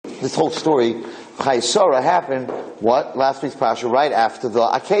this whole story, Chayesara, happened, what? Last week's Pasha, right after the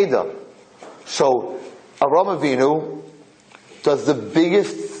Akedah. So, Avraham Avinu does the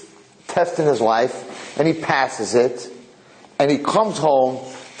biggest test in his life, and he passes it, and he comes home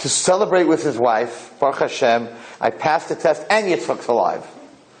to celebrate with his wife, Baruch Hashem, I passed the test, and Yitzchak's alive.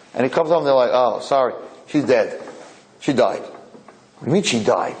 And he comes home, they're like, oh, sorry, she's dead. She died. What do you mean she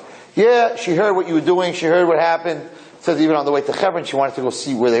died? Yeah, she heard what you were doing, she heard what happened. It says even on the way to Hebron, she wanted to go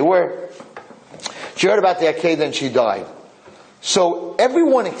see where they were. She heard about the Akedah and she died. So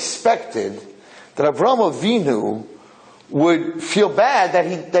everyone expected that Avraham Avinu would feel bad that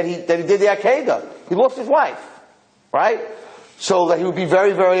he did the Akedah. He lost his wife, right? So that he would be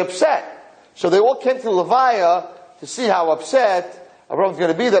very, very upset. So they all came to Levaya to see how upset Abraham's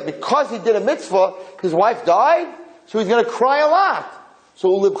going to be, that because he did a mitzvah, his wife died, so he's going to cry a lot. So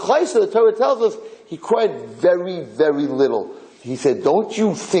Ulib Chaysa, the Torah tells us, he cried very, very little. He said, don't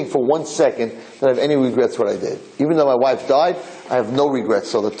you think for 1 second that I have any regrets what I did. Even though my wife died, I have no regrets.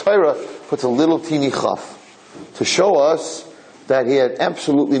 So the Torah puts a little teeny chaf to show us that he had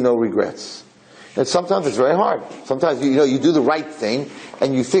absolutely no regrets. And sometimes it's very hard. Sometimes, you do the right thing,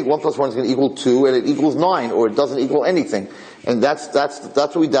 and you think 1 + 1 is going to equal 2, and it equals 9, or it doesn't equal anything. And that's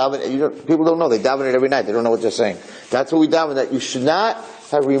what we daven. People don't know. They daven it every night. They don't know what they're saying. That's what we daven, that you should not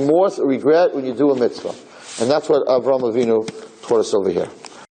have remorse or regret when you do a mitzvah. And that's what Avraham Avinu taught us over here.